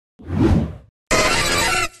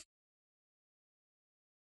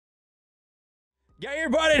Get your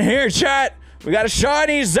butt in here, chat. We got a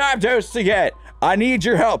Shiny Zapdos to get. I need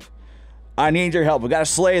your help. I need your help. We gotta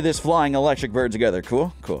slay this flying electric bird together.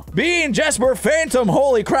 Cool? Cool. Bean, Jesper, Phantom.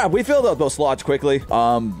 Holy crap. We filled out those slots quickly. We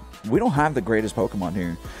don't have the greatest Pokemon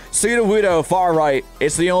here. Sudowoodo, far right.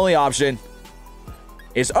 It's the only option.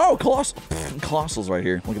 Oh, Colossal's right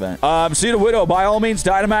here. Look at that. Sudowoodo, by all means,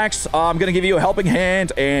 Dynamax. I'm gonna give you a helping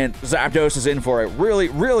hand, and Zapdos is in for a really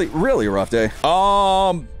rough day.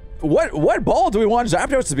 What ball do we want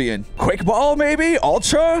Zapdos to be in? Quick ball, maybe?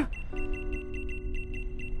 Ultra?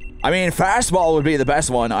 I mean, fastball would be the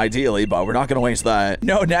best one, ideally, but we're not gonna waste that.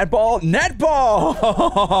 No, netball? Netball!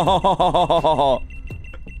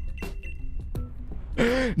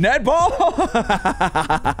 Netball?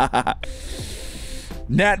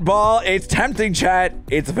 Netball, it's tempting, chat.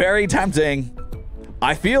 It's very tempting.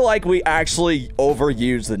 I feel like we actually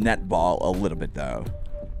overuse the netball a little bit, though.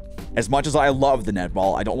 As much as I love the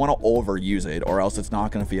netball, I don't want to overuse it, or else it's not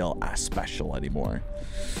going to feel as special anymore.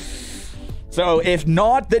 So, if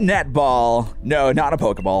not the netball, no, not a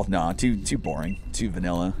Pokeball. No, too boring, too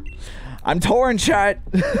vanilla. I'm torn, chat.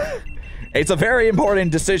 It's a very important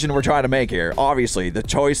decision we're trying to make here. Obviously, the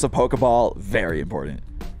choice of Pokeball, very important.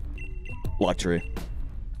 Luxury.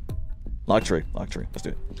 Let's do it.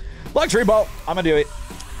 Luxury ball. I'm gonna do it.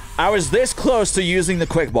 I was this close to using the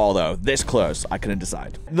quick ball, though. This close. I couldn't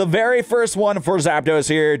decide. The very first one for Zapdos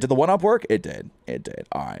here. Did the one-up work? It did. It did.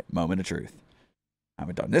 All right. Moment of truth. I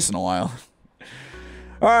haven't done this in a while.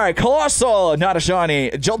 All right. Colossal, not a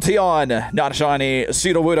shiny. Jolteon, not a shiny.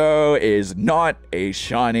 Sudowoodo is not a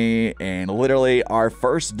shiny. And literally our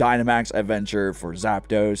first Dynamax adventure for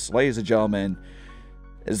Zapdos. Ladies and gentlemen,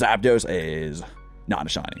 Zapdos is not a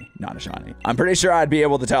shiny. Not a shiny. I'm pretty sure I'd be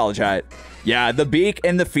able to tell, chat. Yeah, the beak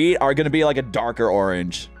and the feet are going to be like a darker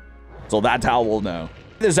orange. So that's how we'll know.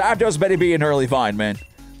 The Zapdos better be an early find, man.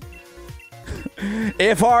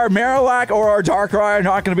 If our Marowak or our Darkrai are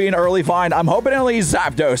not going to be an early find, I'm hoping at least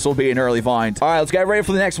Zapdos will be an early find. All right, let's get ready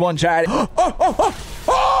for the next one, chat. I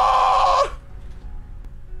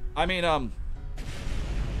mean,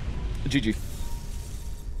 GG.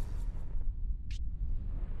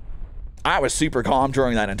 I was super calm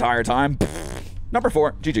during that entire time. Number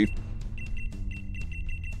 4, GG.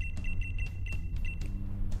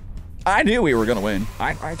 I knew we were gonna win.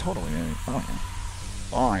 I totally knew. Oh yeah.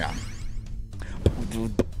 Oh my god.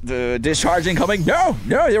 The discharging coming. No,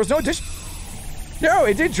 there was no No,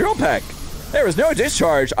 it did drill peck. There was no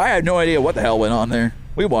discharge. I had no idea what the hell went on there.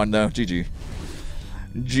 We won though. GG.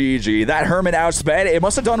 GG. That Hermit outsped. It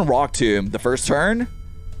must have done Rock Tomb the first turn.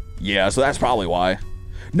 Yeah, so that's probably why.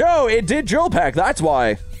 No, it did drill peck. That's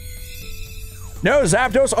why. No,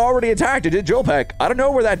 Zapdos already attacked. It did drill peck. I don't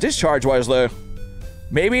know where that discharge was, though.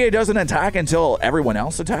 Maybe it doesn't attack until everyone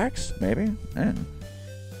else attacks? Maybe? Yeah.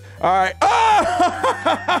 All right. Oh!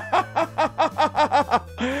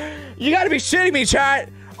 You gotta be shitting me, chat.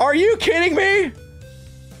 Are you kidding me?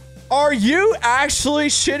 Are you actually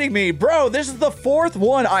shitting me? Bro, this is the 4th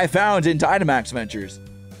one I found in Dynamax Ventures.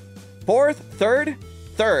 4th? 3rd?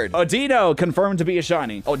 3rd. Odino confirmed to be a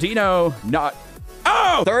shiny. Odino not.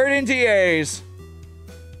 Oh! 3rd in DAs.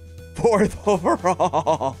 4th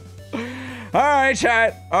overall. All right,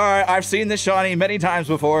 chat. All right, I've seen this shiny many times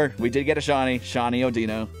before. We did get a shiny. Shiny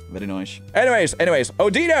Odino. Very nice. Anyways,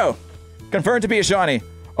 Odino confirmed to be a shiny.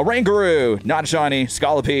 Oranguru, not a shiny.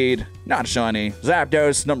 Scolipede, not a shiny.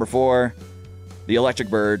 Zapdos, number 4. The electric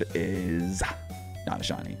bird is not a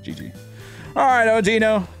shiny. GG. All right,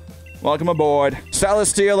 Odino. Welcome aboard.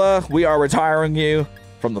 Celesteela, we are retiring you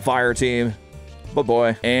from the fire team. But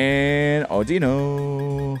boy. And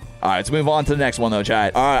Odino. All right, let's move on to the next one, though,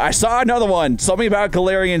 chat. All right, I saw another one. Something about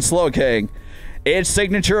Galarian Slowking. Its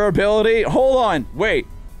signature ability. Hold on. Wait,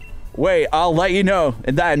 I'll let you know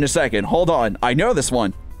in a second. Hold on. I know this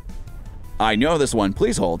one.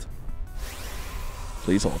 Please hold.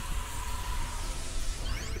 Please hold.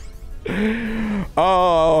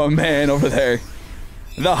 Oh, man, over there.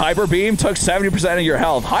 The Hyper Beam took 70% of your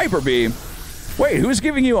health. Hyper Beam? Wait, who's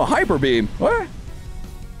giving you a Hyper Beam? What?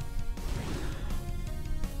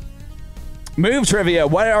 Move trivia.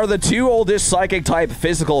 What are the 2 oldest psychic type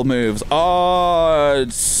physical moves?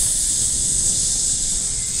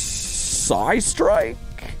 Psystrike?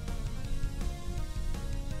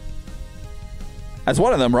 That's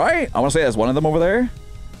one of them, right? I want to say that's one of them over there.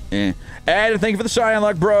 And thank you for the shine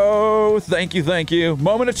luck, bro. Thank you.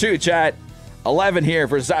 Moment of truth, chat. 11 here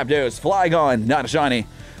for Zapdos. Flygon, not a shiny.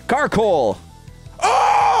 Carkol.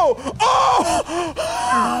 Oh,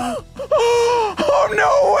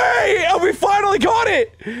 no way! Oh, we finally got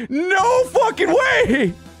it! No fucking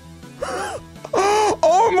way! Oh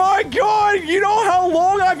my god! You know how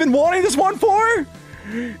long I've been wanting this one for?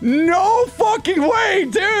 No fucking way,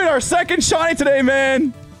 dude! Our second shiny today,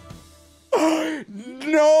 man!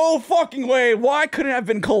 No fucking way! Why couldn't it have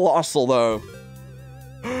been Colossal, though?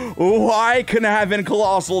 Why couldn't it have been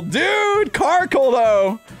Colossal? Dude! Carkle,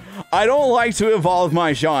 though! I don't like to evolve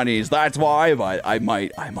my shinies. That's why, but I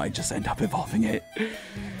might just end up evolving it.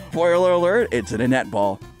 Spoiler alert, it's in a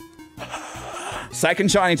netball.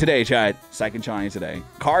 Second shiny today, chat. Second shiny today.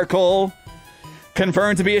 Carkle,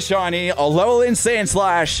 confirmed to be a shiny. Alolan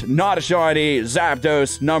Sandslash, not a shiny.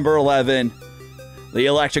 Zapdos, number 11. The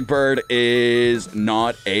Electric Bird is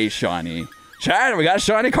not a shiny. Chat, we got a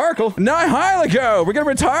shiny Carkle. Nihiligo, we're gonna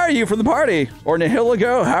retire you from the party. Or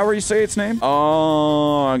Nihiligo, however you say its name.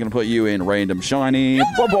 Oh, I'm gonna put you in random shiny.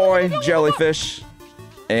 Boy, jellyfish.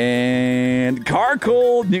 And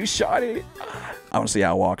Carkle, new shiny. I wanna see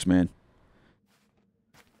how it walks, man.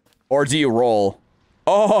 Or do you roll?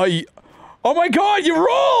 Oh, oh my god, you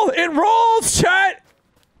roll! It rolls, chat!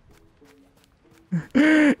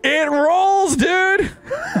 It rolls, dude!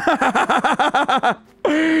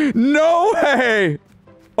 No way!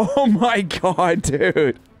 Oh my god,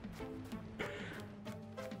 dude.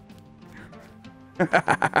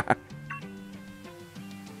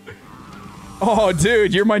 Oh,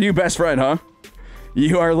 dude, you're my new best friend, huh?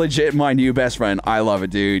 You are legit my new best friend. I love it,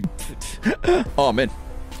 dude. Oh, man.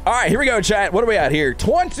 All right, here we go, chat. What are we at here?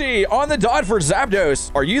 20 on the dot for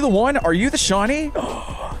Zapdos. Are you the one? Are you the shiny?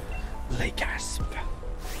 Oh, Legasp.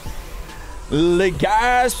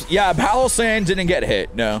 Legasp. Yeah, Palossand didn't get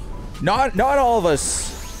hit. No, not all of us.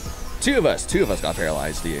 Two of us got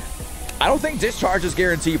paralyzed. Dude. I don't think discharges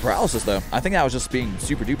guarantee paralysis though. I think that was just being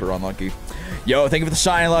super duper unlucky. Yo, thank you for the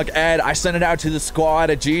shiny luck, Ed. I sent it out to the squad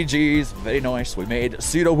at GG's. Very nice. We made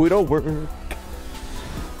Pseudo-Wudo work.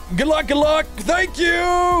 Good luck, good luck. Thank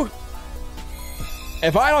you.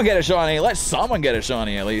 If I don't get a shiny, let someone get a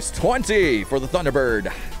shiny at least. 20 for the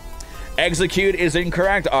Thunderbird. Execute is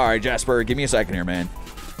incorrect. All right, Jasper, give me a second here, man.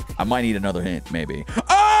 I might need another hint, maybe.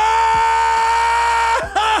 Oh!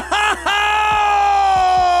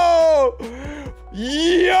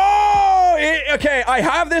 Yo! Okay, I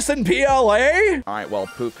have this in PLA. All right, well,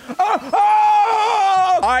 poop.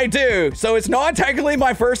 I do. So it's not technically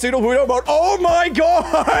my first Pseudo-Wudo mode. Oh my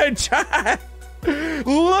god, chat.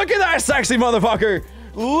 Look at that sexy motherfucker.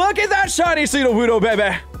 Look at that shiny Pseudo-Wudo,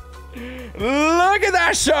 baby. Look at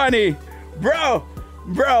that shiny. Bro,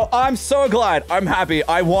 I'm so glad. I'm happy.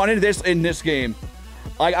 I wanted this in this game.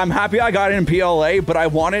 Like, I'm happy I got it in PLA, but I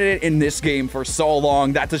wanted it in this game for so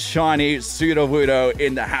long. That's a shiny Pseudo-Wudo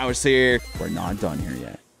in the house here. We're not done here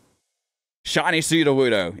yet. Shiny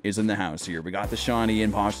Pseudo-Wudo is in the house here. We got the shiny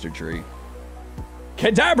imposter tree.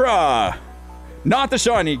 Kadabra! Not the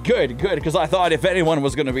shiny. Good, because I thought if anyone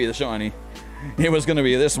was going to be the shiny, it was going to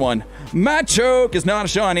be this one. Machoke is not a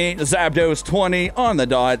shiny. Zapdos 20 on the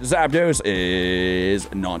dot. Zapdos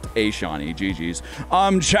is not a shiny. GG's.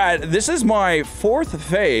 Chat, this is my fourth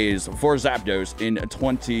phase for Zapdos in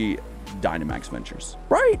 20 Dynamax Ventures.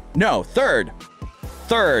 Right? No, third.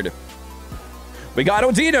 We got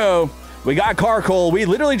Odino. We got Carkle. We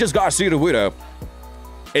literally just got Pseudo-Wudo.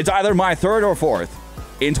 It's either my third or fourth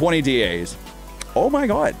in 20 DAs. Oh my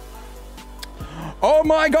god. Oh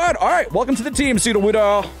my god. All right, welcome to the team,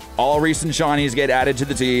 Pseudo-Wudo. All recent shinies get added to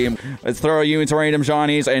the team. Let's throw you into random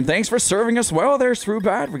shinies. And thanks for serving us well there,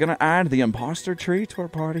 Through-Bad. We're going to add the imposter tree to our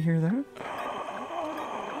party here, though.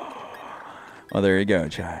 Well, there you go,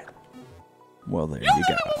 chat. Well, there you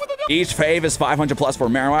go. Each fave is 500 plus for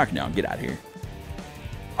Marowak. No, get out of here.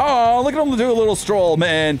 Oh, look at him do a little stroll,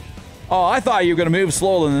 man. Oh, I thought you were going to move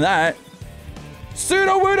slower than that.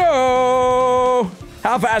 Pseudo-Wudo!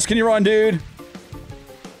 How fast can you run, dude?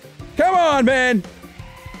 Come on, man.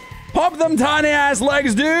 Pump them tiny ass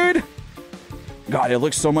legs, dude. God, it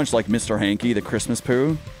looks so much like Mr. Hanky, the Christmas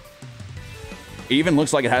poo. It even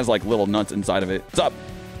looks like it has like little nuts inside of it. What's up?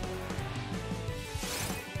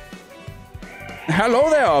 Hello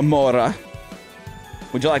there, Amora.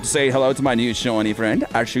 Would you like to say hello to my new shiny friend,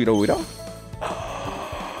 Articuno?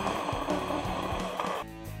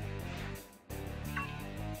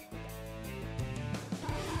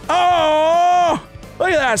 Oh! Look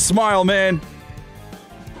at that smile, man.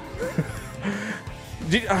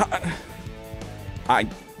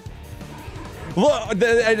 Look,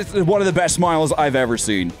 it's one of the best smiles I've ever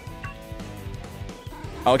seen.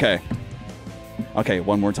 Okay. Okay,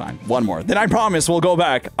 one more time. One more. Then I promise we'll go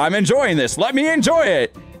back. I'm enjoying this. Let me enjoy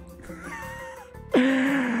it.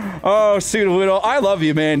 Oh, Pseudo-Wudo, I love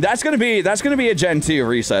you, man. That's gonna be a Gen 2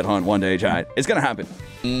 reset hunt one day, chat. It's gonna happen.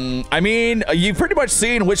 I mean, you've pretty much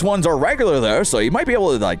seen which ones are regular though, so you might be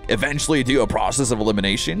able to like eventually do a process of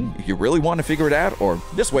elimination if you really want to figure it out, or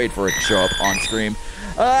just wait for it to show up on screen.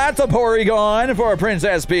 That's a Porygon for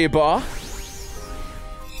Princess people.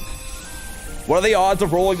 What are the odds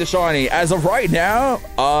of rolling the shiny? As of right now,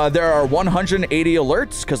 there are 180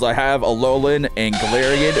 alerts because I have Alolan and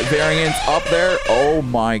Galarian variants up there. Oh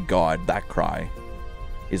my god, that cry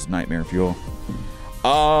is nightmare fuel.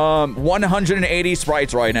 180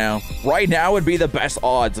 sprites right now. Right now would be the best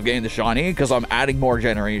odds of getting the shiny because I'm adding more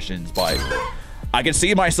generations, but I can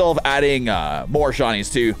see myself adding more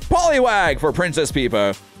shinies too. Poliwag for Princess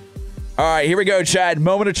Peepo. All right, here we go, Chad.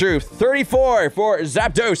 Moment of truth. 34 for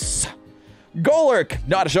Zapdos. Golurk,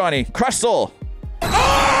 not a shiny. Crustle.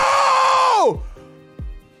 Oh!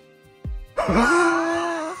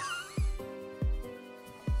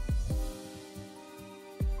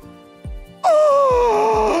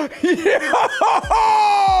 Oh!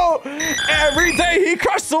 Yo! Every day he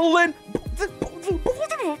Crustle.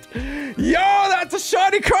 Yo, that's a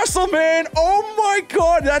shiny Crustle, man. Oh my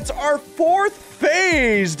god, that's our 4th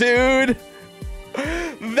phase, dude.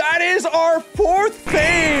 That is our 4th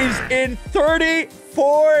phase in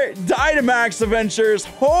 34 Dynamax adventures.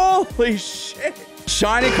 Holy shit.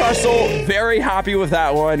 Shiny Crustle, very happy with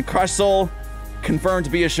that one. Crustle, confirmed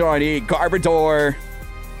to be a shiny. Garbodor,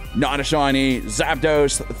 not a shiny.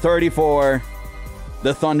 Zapdos, 34.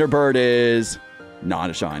 The Thunderbird is not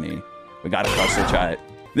a shiny. We got a Crustle, chat.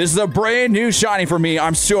 This is a brand new shiny for me.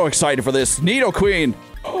 I'm so excited for this. Nidoqueen.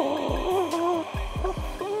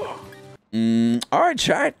 All right,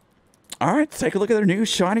 chat. All right, let's take a look at their new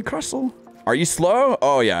shiny Crustle. Are you slow?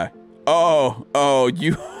 Oh, yeah. Oh,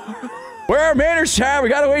 you... Where are manners, chat? We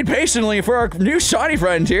gotta wait patiently for our new shiny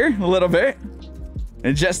friend here. A little bit.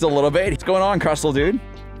 And just a little bit. What's going on, Crustle, dude?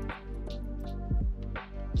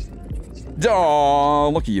 Oh,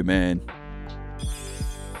 look at you, man.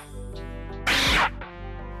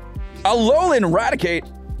 Alolan Eradicate.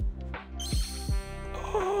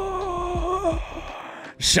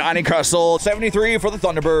 Shiny Crustle, 73 for the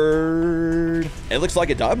Thunderbird. It looks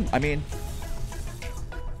like a dub. I mean,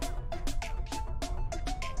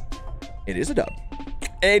 it is a dub.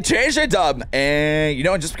 It changed a dub. And, you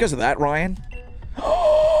know, just because of that, Ryan,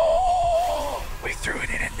 we threw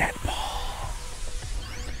it in a netball.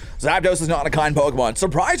 Zapdos is not a kind Pokemon.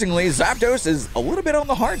 Surprisingly, Zapdos is a little bit on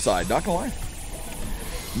the hard side, not gonna lie.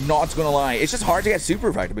 Not gonna lie. It's just hard to get super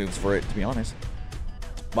effective moves for it, to be honest.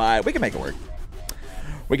 But we can make it work.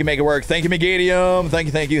 We can make it work. Thank you, Megadium.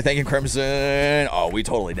 Thank you, Crimson. Oh, we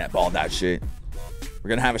totally netballed that shit. We're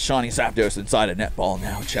gonna have a shiny Zapdos inside a netball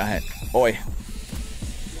now, chat. Oi.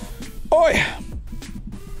 Oi!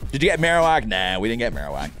 Did you get Marowak? Nah, we didn't get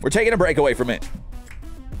Marowak. We're taking a break away from it.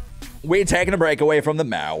 We're taking a break away from the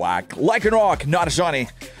Marowak. Lycanroc, not a shiny.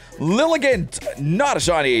 Lilligant, not a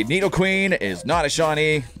shiny. Nidoqueen is not a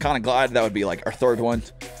shiny. Kind of glad that would be like our 3rd one.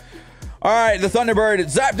 All right, the Thunderbird,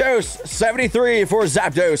 Zapdos, 73 for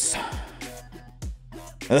Zapdos.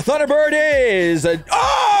 And the Thunderbird is a...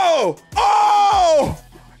 Oh! Oh!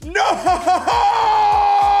 No!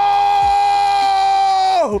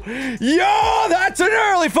 Yo, that's an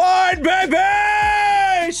early find, baby!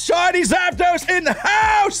 Shiny Zapdos in the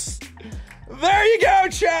house! There you go,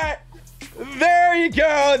 chat. There you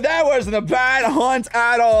go. That wasn't a bad hunt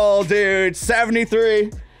at all, dude.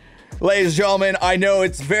 73. Ladies and gentlemen, I know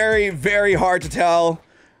it's very, very hard to tell,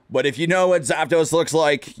 but if you know what Zapdos looks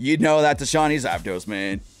like, you know that's a shiny Zapdos,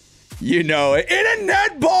 man. You know it. In a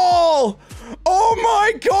netball! Oh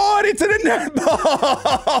my god, it's in a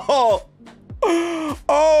netball!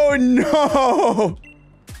 Oh no!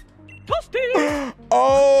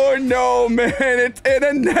 Oh no, man, it's in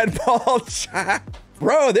a netball, chat.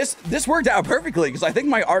 Bro, this worked out perfectly because I think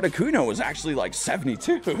my Articuno was actually like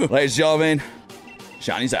 72. Ladies and gentlemen,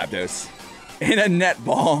 Shiny Zapdos in a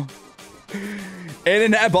netball.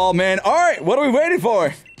 In a netball, man. All right, what are we waiting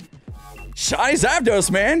for? Shiny Zapdos,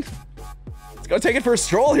 man. Let's go take it for a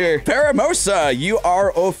stroll here. Paramosa, you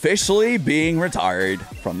are officially being retired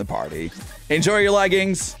from the party. Enjoy your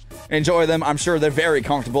leggings. Enjoy them. I'm sure they're very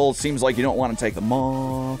comfortable. Seems like you don't want to take them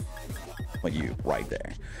off. But you, right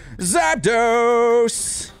there.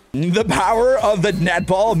 Zapdos! The power of the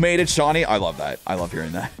netball made it shiny. I love that. I love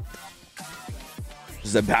hearing that. This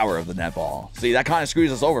is the power of the netball. See, that kind of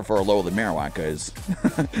screws us over for a low than Marowak because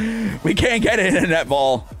we can't get it in a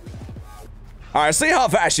netball. All right, see how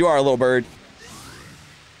fast you are, little bird.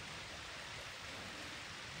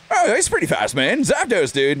 Oh, he's pretty fast, man.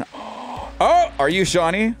 Zapdos, dude. Oh, are you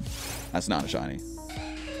shiny? That's not a shiny.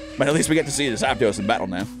 But at least we get to see the Zapdos in battle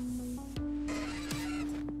now.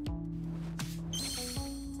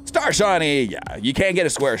 Star Shiny. Yeah, you can't get a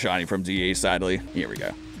Square Shiny from DE, sadly. Here we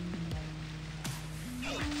go.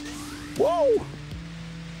 Whoa.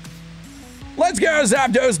 Let's go,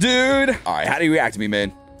 Zapdos, dude. All right, how do you react to me,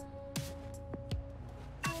 man?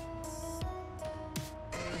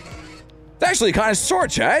 It's actually kind of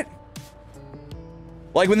short, chat.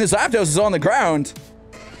 Like when the Zapdos is on the ground,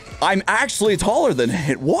 I'm actually taller than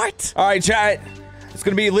it. What? All right, chat. It's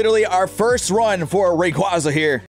gonna be literally our first run for Rayquaza here.